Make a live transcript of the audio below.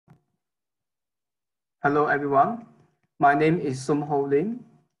Hello, everyone. My name is Hoe Lim.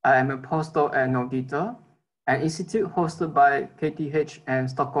 I am a postdoc at Nordita, an institute hosted by KTH and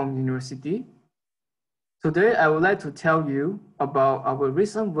Stockholm University. Today, I would like to tell you about our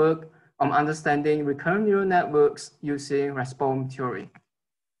recent work on understanding recurrent neural networks using response theory.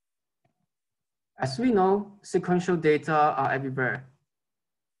 As we know, sequential data are everywhere.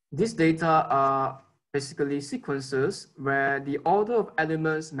 These data are basically sequences where the order of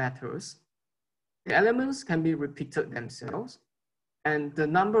elements matters. The elements can be repeated themselves, and the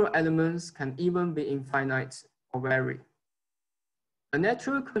number of elements can even be infinite or vary. The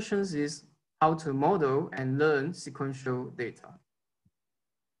natural question is how to model and learn sequential data.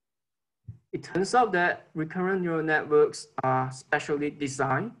 It turns out that recurrent neural networks are specially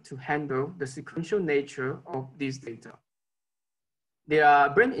designed to handle the sequential nature of these data. They are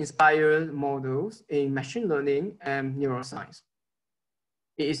brain-inspired models in machine learning and neuroscience.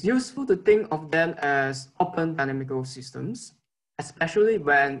 It is useful to think of them as open dynamical systems, especially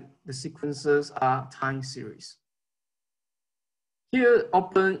when the sequences are time series. Here,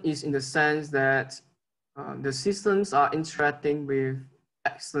 open is in the sense that the systems are interacting with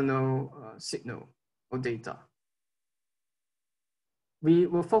external signal or data. We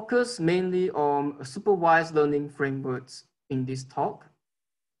will focus mainly on supervised learning frameworks in this talk.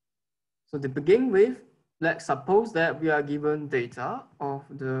 So to begin with, let's suppose that we are given data of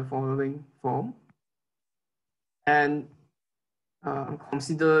the following form and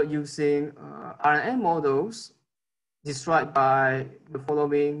consider using RNN models described by the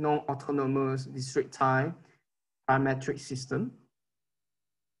following non-autonomous discrete time parametric system.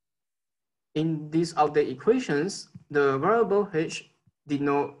 In these update equations, the variable h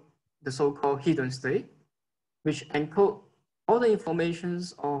denote the so-called hidden state, which encode all the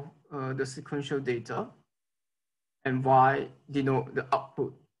informations of the sequential data, and y denote the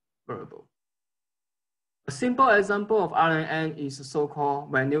output variable. A simple example of RNN is the so-called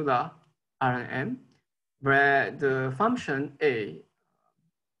vanilla RNN, where the function a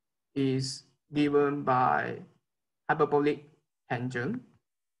is given by hyperbolic tangent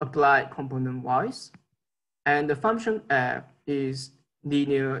applied component-wise, and the function f is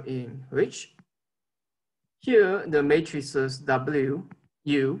linear in H. Here, the matrices W,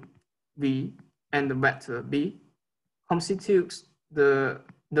 U, V, and the vector B constitutes the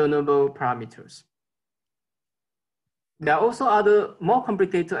learnable parameters. There are also other more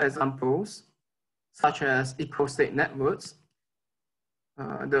complicated examples, such as equal-state networks,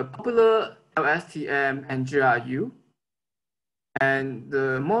 the popular LSTM and GRU, and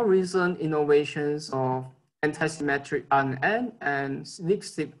the more recent innovations of antisymmetric RNN and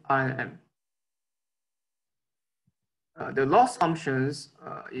SNP RNN. The loss functions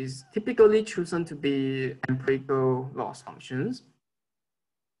is typically chosen to be empirical loss functions.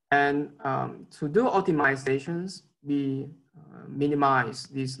 And to do optimizations, we minimize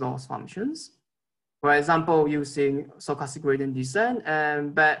these loss functions. For example, using stochastic gradient descent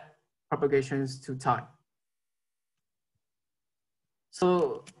and back propagations to time.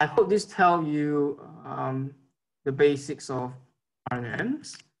 So I hope this tells you the basics of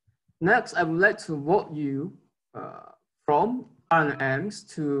RNNs. Next, I would like to walk you from RNNs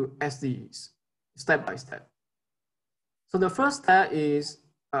to SDEs, step by step. So the first step is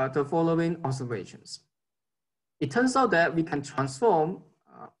the following observations. It turns out that we can transform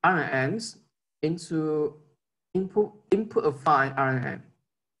RNNs into input-affine RNN.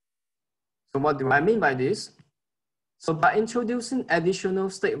 So what do I mean by this? So by introducing additional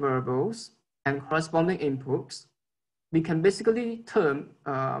state variables and corresponding inputs, we can basically turn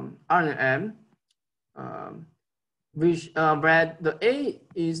RNN, where the A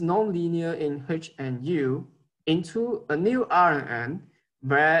is nonlinear in H and U, into a new RNN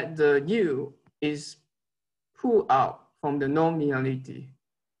where the U is pulled out from the non-linearity.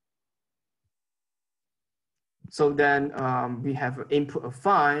 So then we have input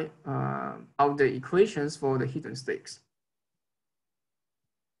affine of the equations for the hidden states.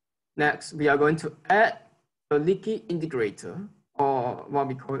 Next, we are going to add a leaky integrator, or what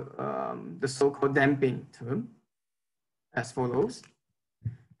we call the so-called damping term, as follows.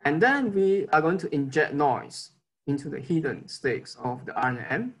 And then we are going to inject noise into the hidden states of the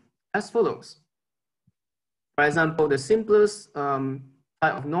RNN as follows. For example, the simplest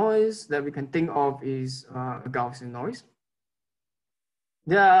type of noise that we can think of is a Gaussian noise.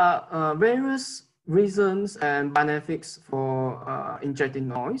 There are various reasons and benefits for injecting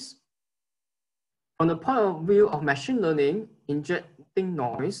noise. From the point of view of machine learning, injecting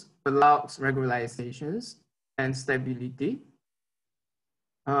noise allows regularizations and stability.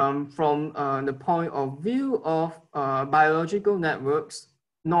 From the point of view of biological networks,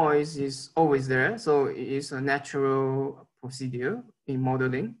 noise is always there. So it is a natural procedure in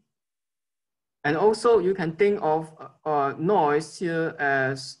modeling. And also you can think of noise here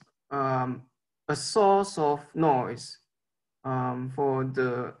as a source of noise for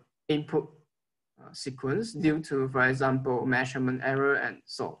the input sequence due to, for example, measurement error and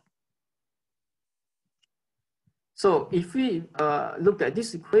so on. So if we look at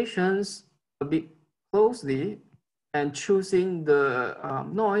these equations a bit closely and choosing the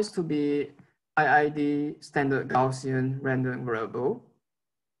noise to be IID standard Gaussian random variable,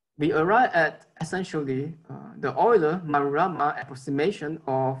 we arrive at essentially the Euler-Maruyama approximation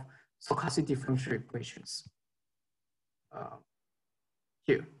of stochastic differential equations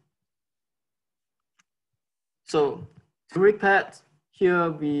here. So to recap, here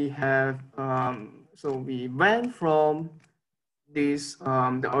we have, so we went from this,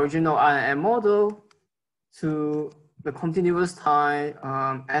 the original INN model to the continuous time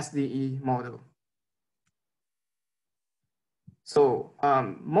SDE model. So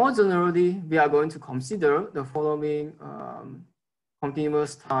more generally, we are going to consider the following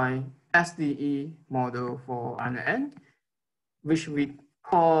continuous time SDE model for INN, which we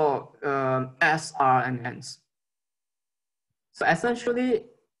call SRNNs. So essentially,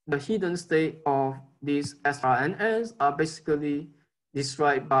 the hidden state of these SRNNs are basically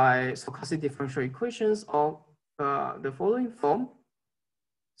described by stochastic differential equations of the following form.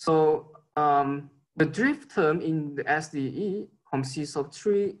 So the drift term in the SDE consists of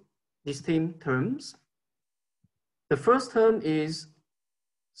three distinct terms. The first term is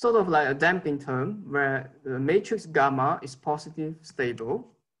sort of like a damping term where the matrix gamma is positive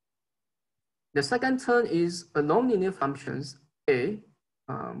stable. The second term is a nonlinear functions A,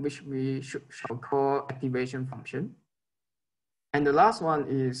 which we shall call activation function. And the last one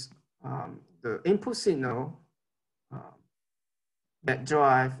is the input signal that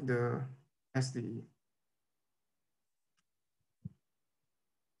drive the SDE.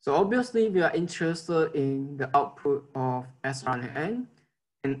 So obviously we are interested in the output of SRNN,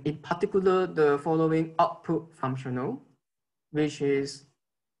 and in particular the following output functional, which is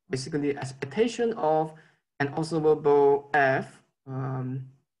basically expectation of an observable F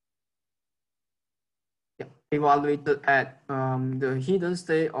evaluated at the hidden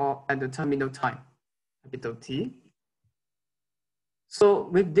state or at the terminal time, capital T. So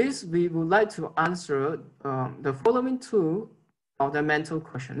with this, we would like to answer the following two fundamental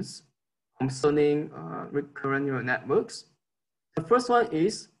questions concerning recurrent neural networks. The first one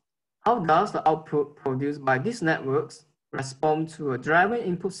is, how does the output produced by these networks respond to a driven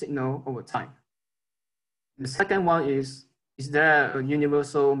input signal over time? The second one is there a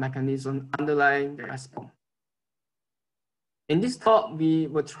universal mechanism underlying the response? In this talk, we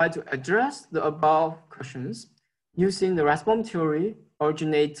will try to address the above questions using the response theory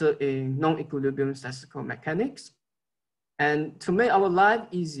originated in non-equilibrium statistical mechanics. And to make our life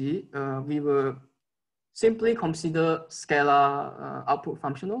easy, we will simply consider scalar output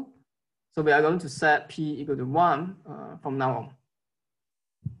functional. So we are going to set P equal to 1 from now on.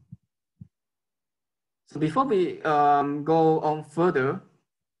 So before we go on further,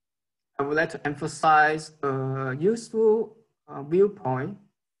 I would like to emphasize a useful viewpoint,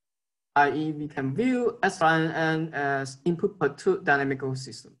 i.e. we can view SRNN as input perturbed dynamical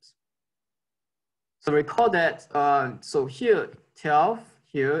systems. So recall that, so here, 12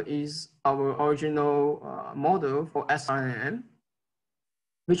 here is our original model for SRNN,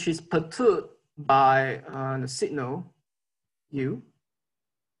 which is perturbed by the signal U.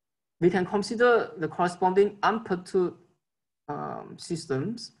 We can consider the corresponding unperturbed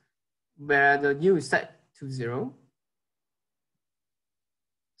systems where the U is set to 0.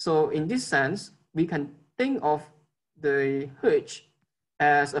 So in this sense, we can think of the H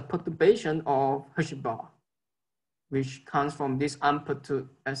as a perturbation of H bar, which comes from this unperturbed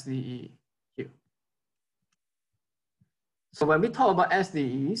SDE here. So when we talk about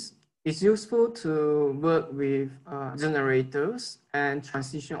SDEs, it's useful to work with generators and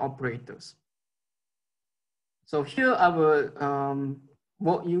transition operators. So here I will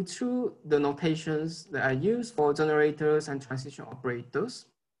walk you through the notations that I use for generators and transition operators.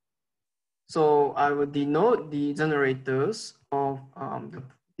 So I will denote the generators of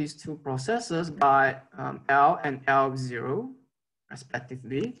these two processes by L and L0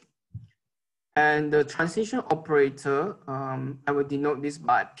 respectively. And the transition operator, I will denote this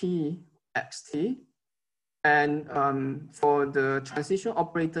by PXT. And for the transition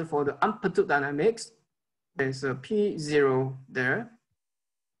operator for the unperturbed dynamics, there's a P0 there.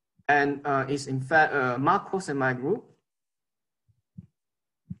 And it's in fact a Markov semigroup.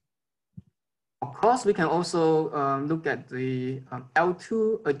 Of course, we can also look at the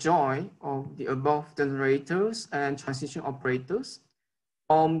L2 adjoint of the above generators and transition operators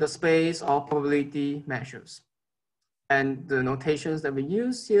on the space of probability measures. And the notations that we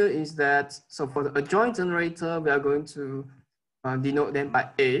use here is that, so for the adjoint generator, we are going to denote them by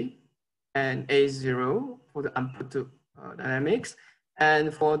A and A0 for the unperturbed dynamics.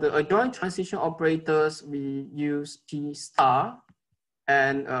 And for the adjoint transition operators, we use P star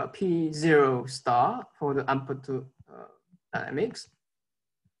and P0 star for the unperturbed dynamics.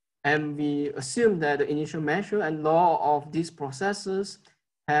 And we assume that the initial measure and law of these processes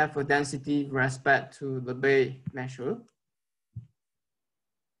have a density with respect to the Bay measure.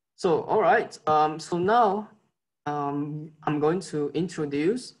 So, all right, so now I'm going to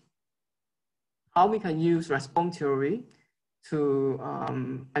introduce how we can use response theory to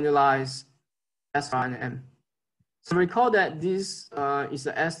analyze SRNM. So recall that this is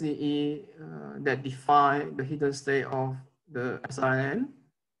the SDE that define the hidden state of the SRNM.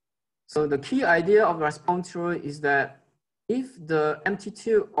 So the key idea of response theory is that if the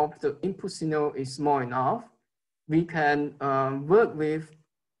amplitude of the input signal is small enough, we can work with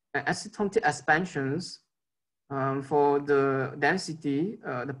asymptotic expansions for the density,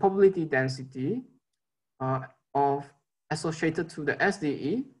 the probability density of associated to the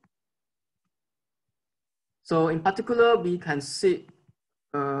SDE. So in particular, we can see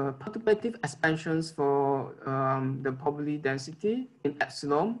perturbative expansions for the probability density in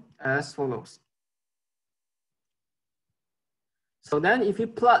epsilon as follows. So then if you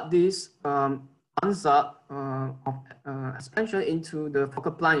plot this answer of expansion into the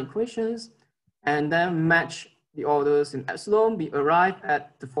Fokker-Planck equations and then match the orders in epsilon, we arrive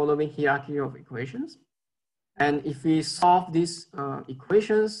at the following hierarchy of equations. And if we solve these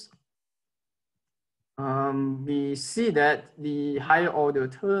equations, we see that the higher order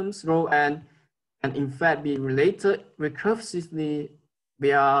terms, rho n, can in fact be related recursively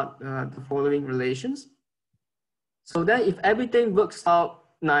via the following relations. So then if everything works out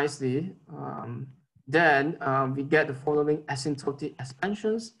nicely, then we get the following asymptotic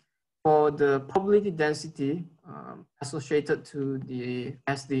expansions for the probability density associated to the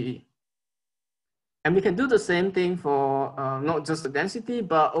SDE. And we can do the same thing for not just the density,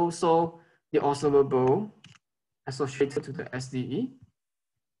 but also the observable associated to the SDE.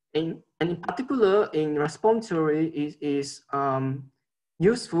 And in particular, in response theory, it is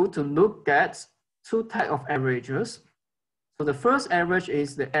useful to look at two types of averages. So the first average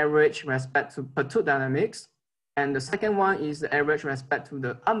is the average respect to perturbed dynamics, and the second one is the average respect to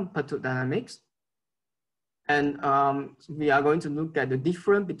the unperturbed dynamics. And we are going to look at the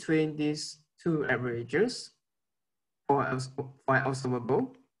difference between these two averages for an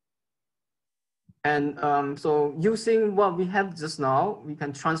observable. And so using what we have just now, we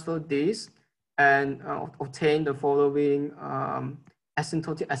can transfer this and obtain the following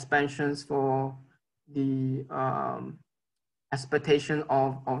asymptotic expansions for the expectation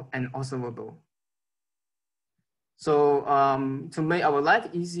of an observable. So to make our life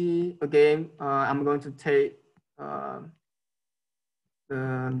easy, again, I'm going to take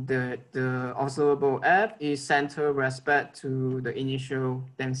the observable F is centered with respect to the initial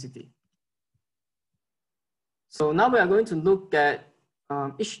density. So now we are going to look at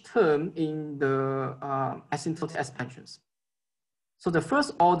each term in the asymptotic expansions. So the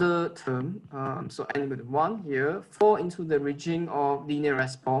first order term, so n equal to 1 here, fall into the regime of linear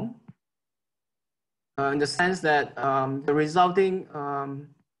response in the sense that the resulting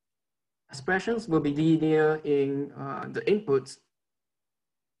expressions will be linear in the inputs.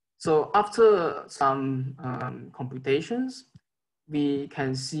 So after some computations, we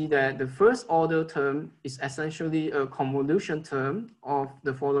can see that the first order term is essentially a convolution term of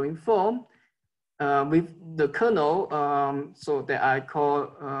the following form with the kernel, so that I call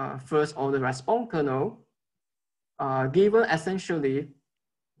first order response kernel, given essentially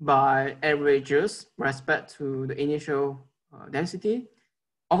by averages with respect to the initial density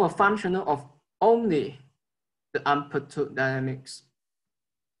of a functional of only the unperturbed dynamics.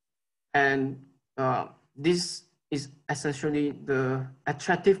 And this is essentially the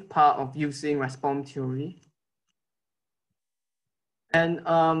attractive part of using response theory.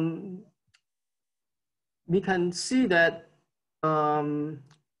 And we can see that,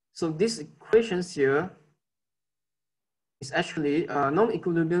 so these equations here is actually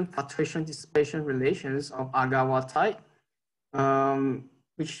non-equilibrium fluctuation dissipation relations of Agawa type,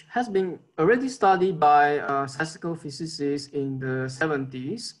 which has been already studied by classical physicists in the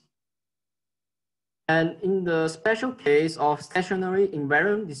 70s. And in the special case of stationary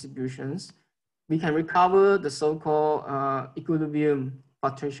invariant distributions, we can recover the so-called equilibrium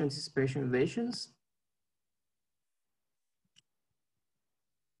fluctuation dissipation relations.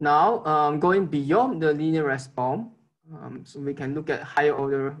 Now, going beyond the linear response, so we can look at higher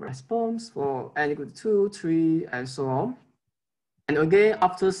order response for n equal to 2, 3, and so on. And again,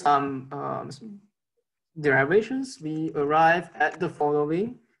 after some derivations, we arrive at the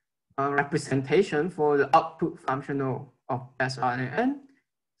following representation for the output functional of SRNN.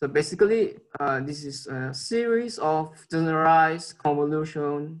 So basically, this is a series of generalized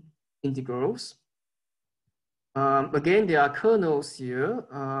convolution integrals. Again, there are kernels here,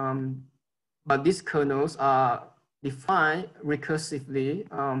 but these kernels are defined recursively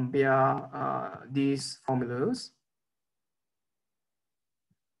via these formulas.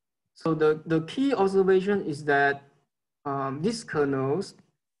 So the key observation is that these kernels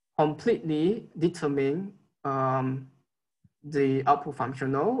completely determine the output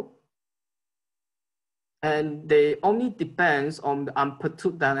functional, and they only depends on the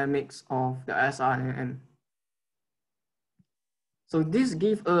amplitude dynamics of the SRNN. So this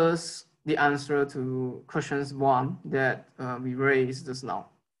gives us the answer to questions 1 that we raised just now.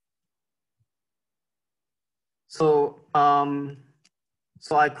 So,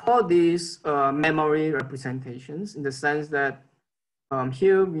 so I call these memory representations in the sense that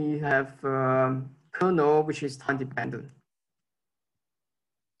here we have kernel which is time dependent.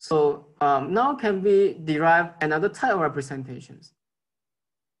 So now can we derive another type of representations?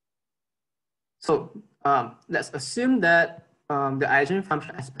 So let's assume that the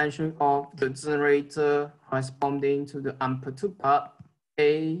eigenfunction expansion of the generator corresponding to the amplitude part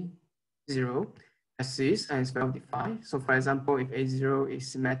A0 exists and is well defined. So for example, if A0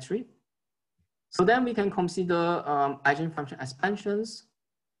 is symmetric, so then we can consider eigenfunction expansions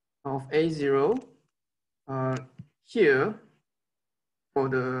of A0 here for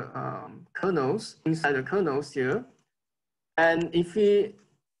the kernels, inside the kernels here. And if we,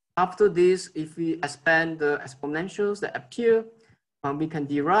 after this, if we expand the exponentials that appear, we can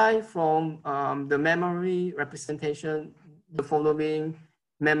derive from the memory representation the following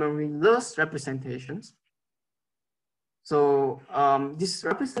memoryless representations. So this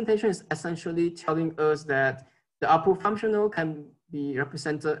representation is essentially telling us that the output functional can be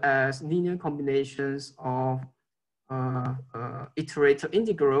represented as linear combinations of iterator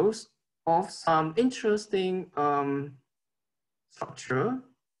integrals of some interesting structure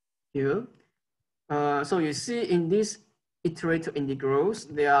here. So you see in these iterator integrals,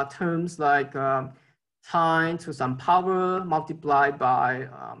 there are terms like time to some power multiplied by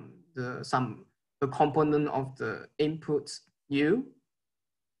the component of the input u,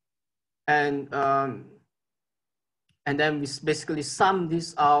 and then we basically sum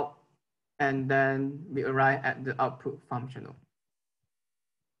this out, and then we arrive at the output functional.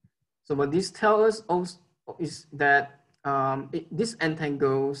 So what this tells us also is that this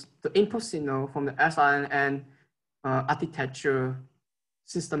entangles the input signal from the SRNN architecture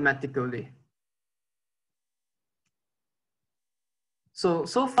systematically. So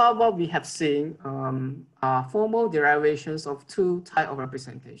far what we have seen are formal derivations of 2 types of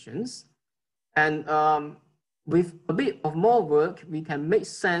representations. And with a bit of more work, we can make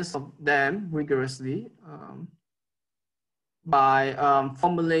sense of them rigorously by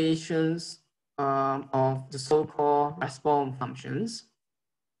formulations of the so-called response functions.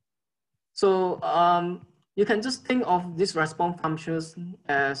 So you can just think of these response functions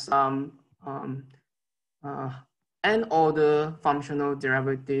as n-order functional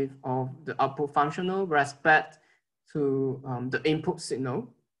derivative of the output functional with respect to the input signal.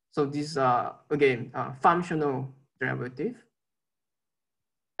 So these are, again, functional derivative.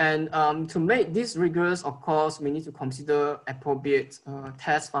 And to make this rigorous, of course, we need to consider appropriate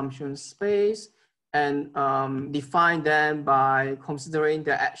test function space and define them by considering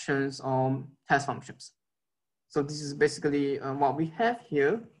the actions on test functions. So this is basically what we have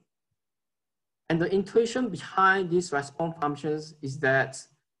here. And the intuition behind these response functions is that,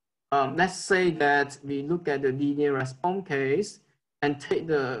 let's say that we look at the linear response case and take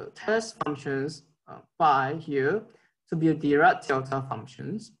the test functions phi here to be a Dirac delta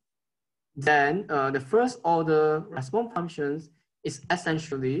functions. Then the first order response functions is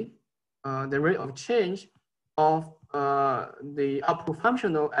essentially the rate of change of the output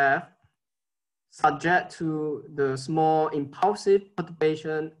functional f subject to the small impulsive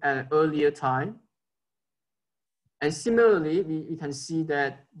perturbation at an earlier time. And similarly, we can see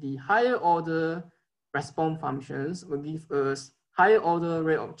that the higher order response functions will give us higher order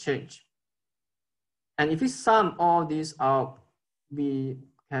rate of change. And if we sum all these out, we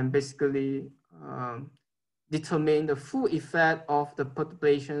can basically determine the full effect of the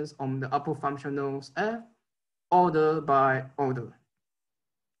perturbations on the output functionals f order by order.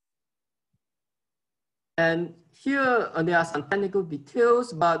 And here there are some technical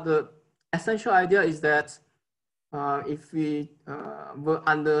details, but the essential idea is that if we work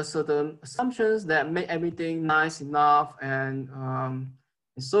under certain assumptions that make everything nice enough and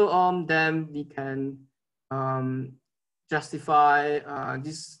so on, then we can justify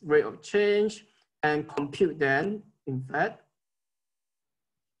this rate of change and compute them, in fact.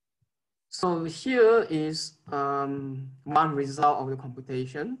 So here is one result of the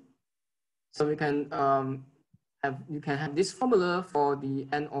computation. So we can have this formula for the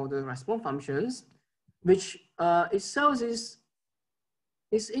n-order response functions, which itself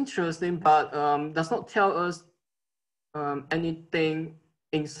is interesting, but does not tell us anything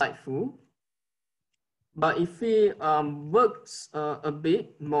insightful. But if we work a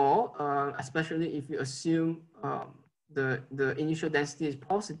bit more, especially if we assume the initial density is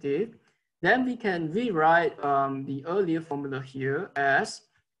positive, then we can rewrite the earlier formula here as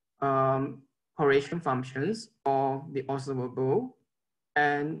correlation functions of the observable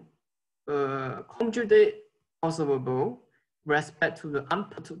and conjugate observable respect to the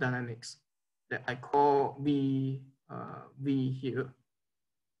unperturbed dynamics that I call V here.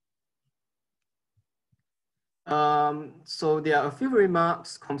 So there are a few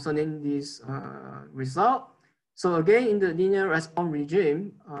remarks concerning this result. So again, in the linear response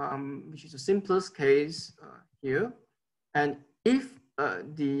regime, which is the simplest case here, and if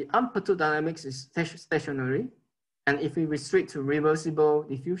the unperturbed dynamics is stationary, and if we restrict to reversible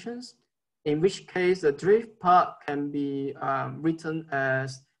diffusions, in which case the drift part can be written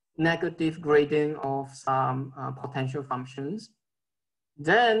as negative gradient of some potential functions,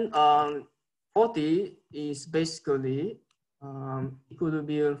 then 40 is basically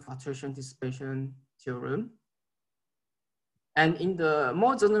equilibrium fluctuation dissipation theorem. And in the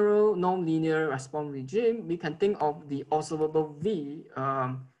more general non-linear response regime, we can think of the observable V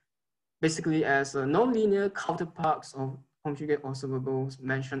basically as a non-linear counterparts of conjugate observables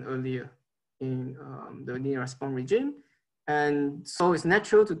mentioned earlier in the linear response regime. And so it's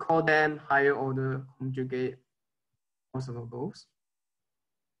natural to call them higher order conjugate observables.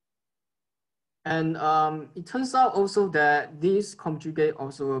 And it turns out also that these conjugate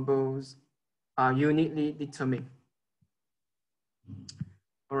observables are uniquely determined.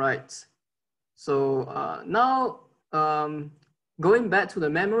 All right, so now going back to the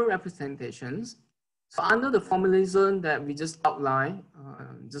memory representations. So under the formalism that we just outlined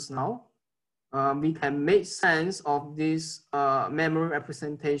just now, we can make sense of this memory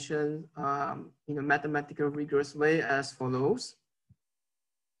representation in a mathematical rigorous way as follows.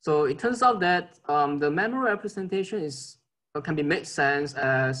 So it turns out that the memory representation can be made sense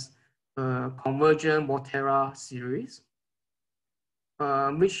as a convergent Volterra series,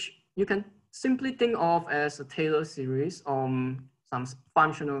 which you can simply think of as a Taylor series on some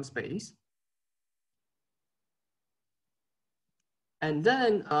functional space. And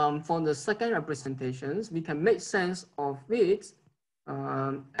then for the second representations, we can make sense of it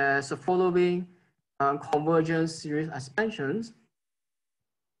as the following convergent series expansions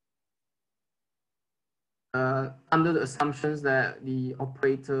under the assumptions that the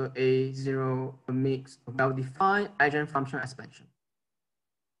operator A0 makes a well-defined eigenfunction expansion.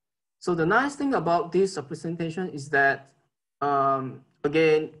 So the nice thing about this representation is that,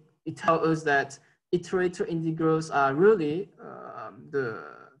 again, it tells us that iterator integrals are really the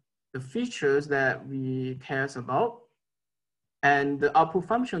features that we care about. And the output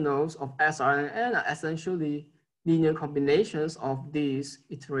functionals of SR and N are essentially linear combinations of these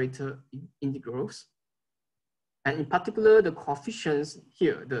iterator integrals. And in particular, the coefficients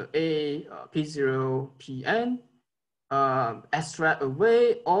here, the A, P0, Pn, extract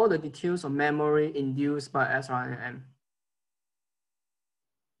away all the details of memory induced by SR and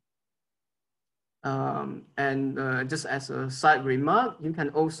N. And just as a side remark, you can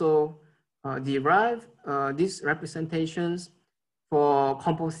also derive these representations for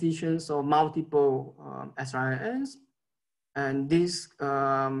compositions of multiple SRNs. And this,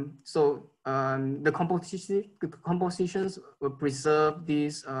 the compositions will preserve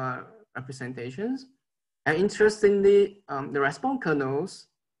these representations. And interestingly, the response kernels,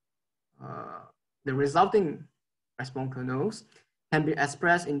 the resulting response kernels can be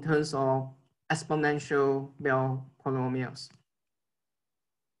expressed in terms of exponential Bell polynomials.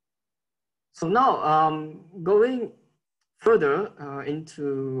 So now going further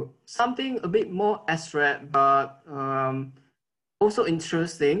into something a bit more abstract, but also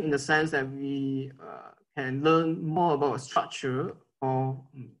interesting in the sense that we can learn more about the structure of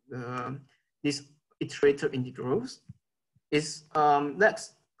these iterator integrals. Is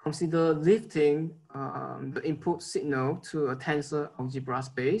let's consider lifting the input signal to a tensor algebra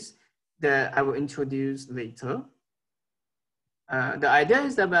space that I will introduce later. The idea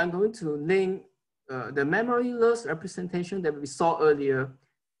is that we are going to link the memoryless representation that we saw earlier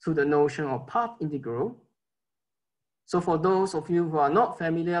to the notion of path integral. So for those of you who are not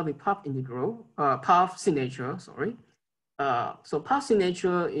familiar with path integral, path signature, sorry. So path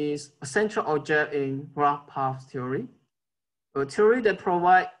signature is a central object in graph path theory, a theory that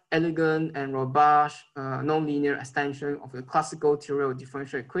provides elegant and robust nonlinear extension of the classical theory of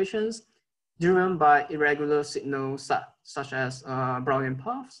differential equations driven by irregular signals such as Brownian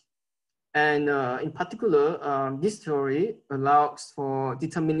paths. And in particular, this theory allows for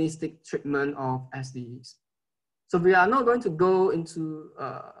deterministic treatment of SDEs. So we are not going to go into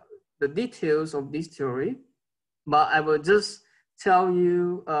the details of this theory, but I will just tell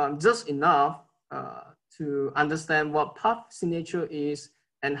you just enough to understand what path signature is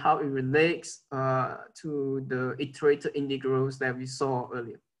and how it relates to the iterated integrals that we saw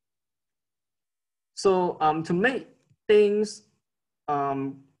earlier. So to make things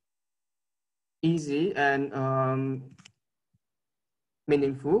easy and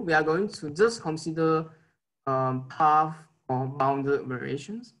meaningful, we are going to just consider path or bounded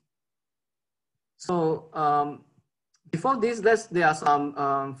variations. So before this, there are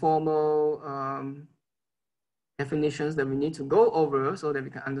some formal definitions that we need to go over so that we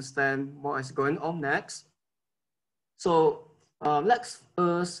can understand what is going on next. So let's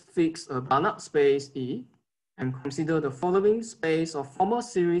first fix a Banach space E and consider the following space of formal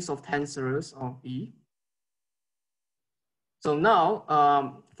series of tensors of E. So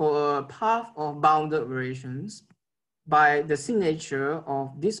now for a path of bounded variations, by the signature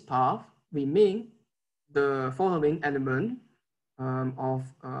of this path, we mean the following element of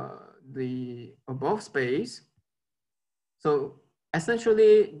the above space. So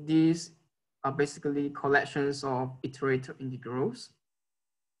essentially, these are basically collections of iterated integrals.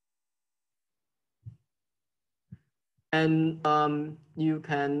 And you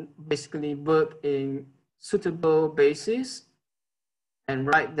can basically work in suitable basis and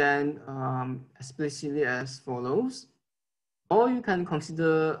write them explicitly as follows. Or you can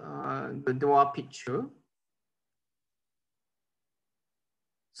consider the Dewar picture.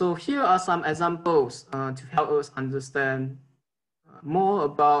 So here are some examples to help us understand more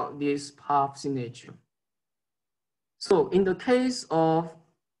about this path signature. So in the case of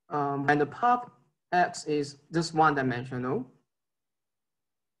when the path X is just one-dimensional,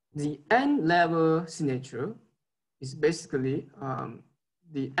 the n-level signature is basically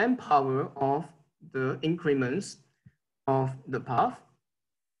the n power of the increments of the path.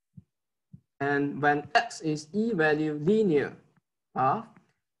 And when X is e-value linear path,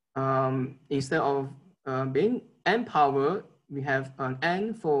 instead of being n power, we have an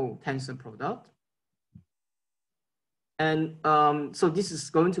n-fold tensor product. And so this is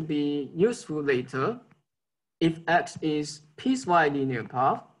going to be useful later if X is piecewise linear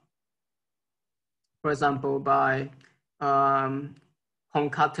path, for example, by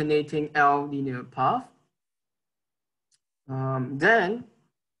concatenating L linear path. Then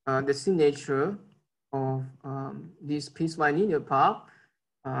the signature of this piecewise linear path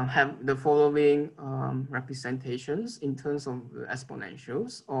have the following representations in terms of the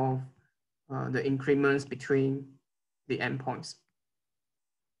exponentials of the increments between the endpoints.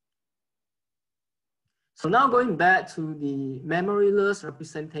 So now going back to the memoryless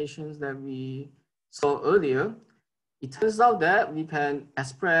representations that we saw earlier, it turns out that we can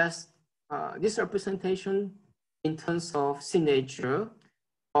express this representation in terms of signature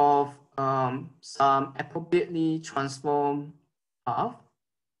of some appropriately transformed path.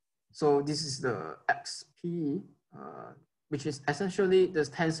 So this is the XP, which is essentially the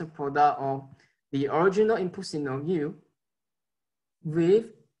tensor product of the original input signal U with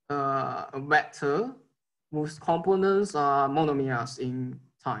a vector whose components are monomials in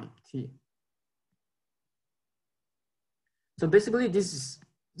time t. So basically, this is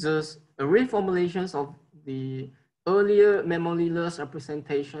just a reformulation of the earlier memoryless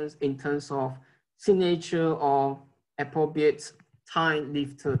representations in terms of signature of appropriate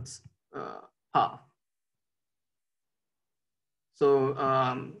time-lifted path. So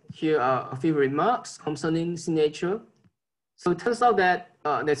here are a few remarks concerning signature. So it turns out that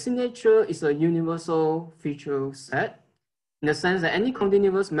the signature is a universal feature set in the sense that any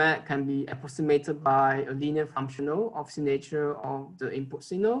continuous map can be approximated by a linear functional of signature of the input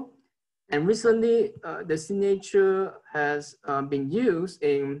signal. And recently, the signature has been used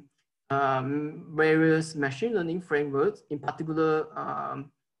in various machine learning frameworks, in particular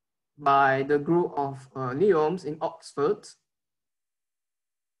by the group of Leoms in Oxford.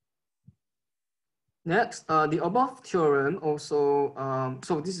 Next, the above theorem also,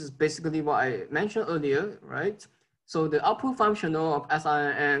 so this is basically what I mentioned earlier, right? So the output functional of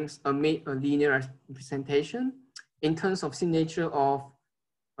SIMs amid a linear representation in terms of signature of,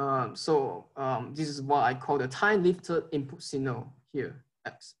 this is what I call the time-lifted input signal here,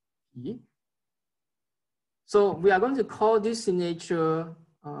 XP. So we are going to call this signature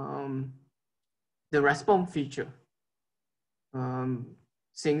the response feature.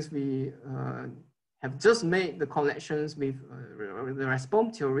 Since we have just made the connections with the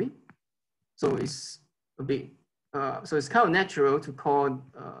response theory, so it's a bit, so it's kind of natural to call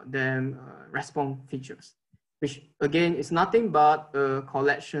them response features, which again is nothing but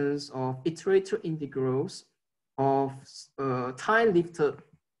collections of iterator integrals of time-lifted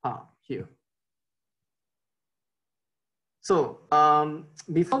part here. So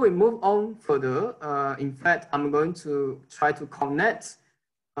before we move on further, in fact, I'm going to try to connect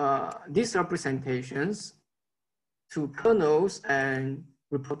these representations to kernels and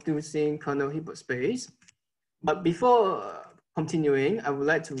reproducing kernel Hilbert space. But before continuing, I would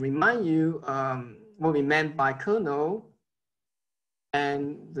like to remind you what we meant by kernel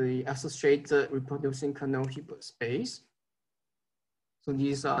and the associated reproducing kernel Hilbert space. So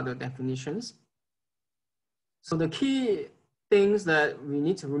these are the definitions. So the key things that we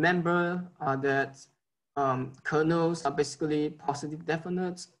need to remember are that kernels are basically positive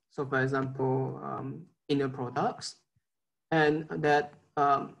definites. So for example, inner products, and that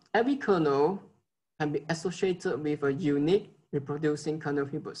every kernel can be associated with a unique reproducing kernel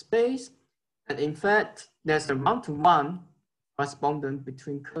Hilbert space. And in fact, there's a one-to-one correspondence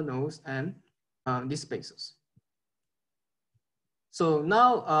between kernels and these spaces. So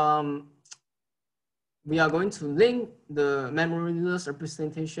now we are going to link the memoryless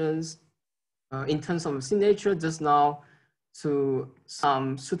representations in terms of signature just now to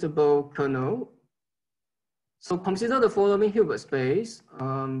some suitable kernel. So consider the following Hilbert space,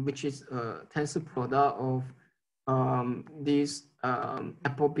 which is a tensor product of these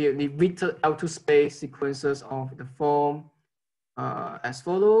appropriately weighted L2 space sequences of the form as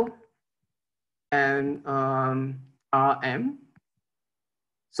follow, and Rm.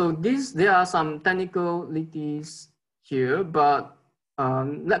 So there are some technicalities here, but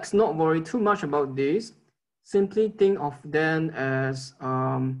let's not worry too much about this. Simply think of them as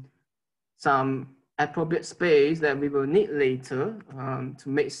some appropriate space that we will need later to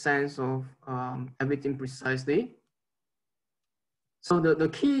make sense of everything precisely. So the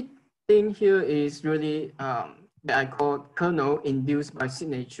key thing here is really that I call kernel induced by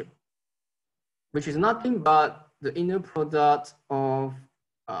signature, which is nothing but the inner product of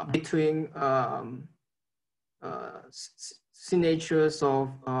between signatures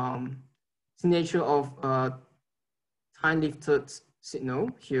of time-lifted signal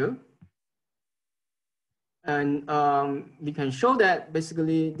here. And we can show that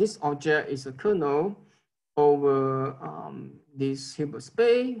basically this object is a kernel over this Hilbert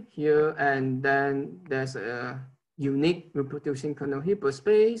space here, and then there's a unique reproducing kernel Hilbert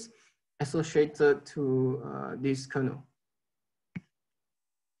space associated to this kernel.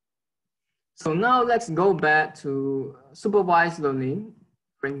 So now let's go back to supervised learning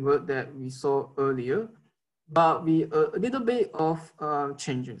framework that we saw earlier, but a little bit of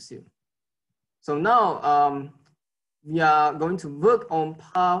changes here. So now we are going to work on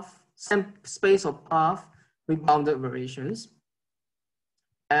path, space of path with bounded variations.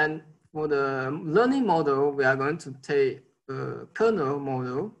 And for the learning model, we are going to take a kernel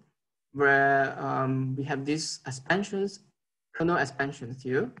model where we have these expansions, kernel expansions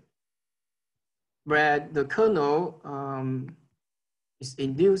here, where the kernel is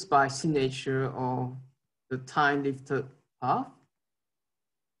induced by signature of the time-lifted path.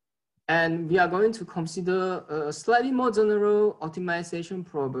 And we are going to consider a slightly more general optimization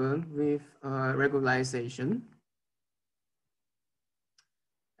problem with regularization.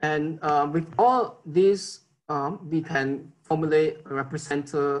 And with all this, we can formulate a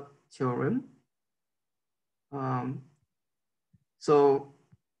representer theorem. So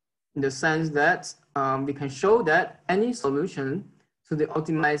in the sense that we can show that any solution to the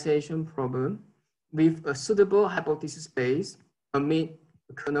optimization problem with a suitable hypothesis space amid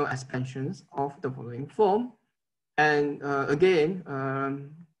the kernel expansions of the following form. And again,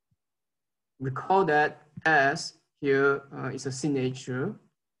 recall that S here is a signature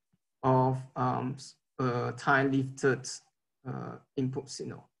of a time-lifted input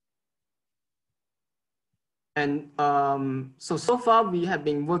signal. And so far we have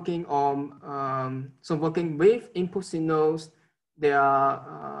been working on, working with input signals, they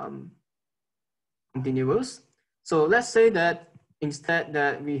are continuous. So let's say that instead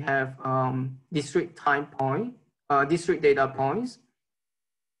that we have discrete discrete data points,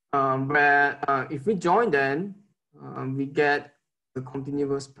 where if we join them, we get the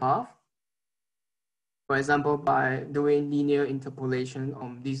continuous path. For example, by doing linear interpolation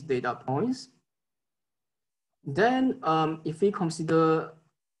on these data points. Then if we consider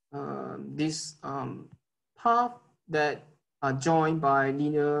this path that are joined by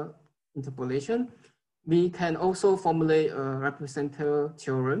linear interpolation, we can also formulate a representative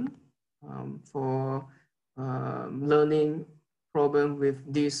theorem for learning problem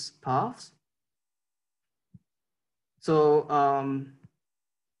with these paths. So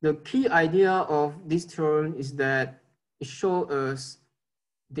the key idea of this theorem is that it shows us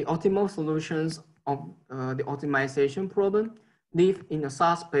the optimal solutions of the optimization problem live in a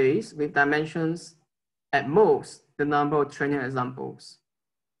subspace with dimensions at most the number of training examples.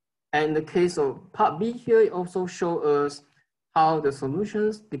 And in the case of part B here, it also shows us how the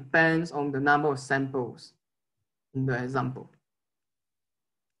solutions depends on the number of samples in the example.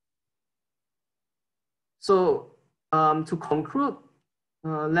 So to conclude,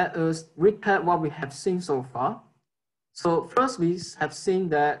 let us recap what we have seen so far. So first, we have seen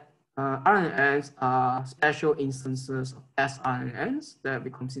that RNNs are special instances of sRNNs that we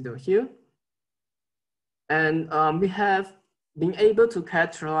consider here. And we have been able to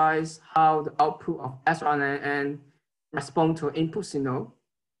characterize how the output of sRNN respond to input signal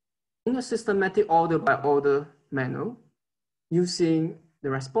in a systematic order by order manner using the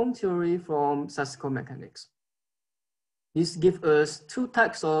response theory from statistical mechanics. This gives us two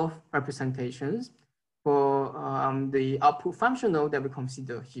types of representations for the output functional that we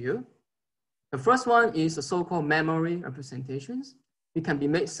consider here. The first one is the so-called memory representations. It can be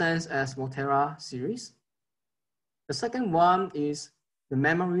made sense as Volterra series. The second one is the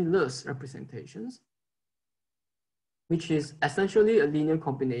memoryless representations, which is essentially a linear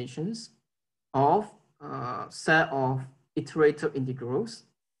combinations of a set of iterated integrals.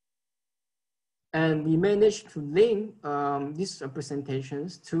 And we managed to link these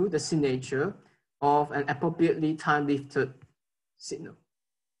representations to the signature of an appropriately time-lifted signal.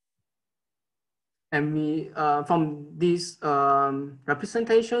 And we, from these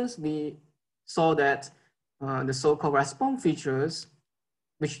representations, we saw that the so-called response features,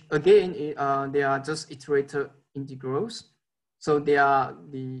 which again, they are just iterated integrals. So they are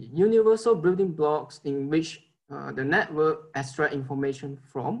the universal building blocks in which the network extracts information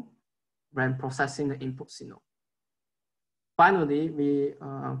from when processing the input signal. Finally, we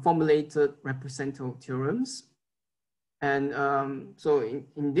formulated representative theorems. And so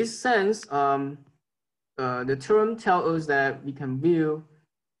in this sense, the theorem tells us that we can view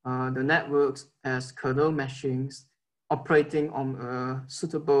the networks as kernel machines operating on a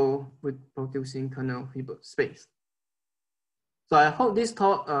suitable reproducing kernel Hilbert space. So I hope this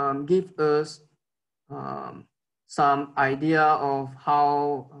talk gives us some idea of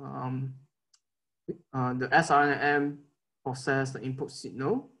how the sRNN process the input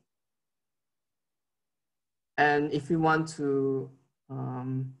signal. And if you want to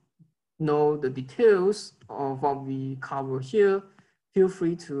know the details of what we cover here, feel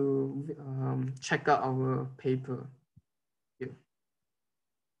free to check out our paper here.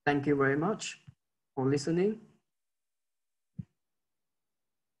 Thank you very much for listening.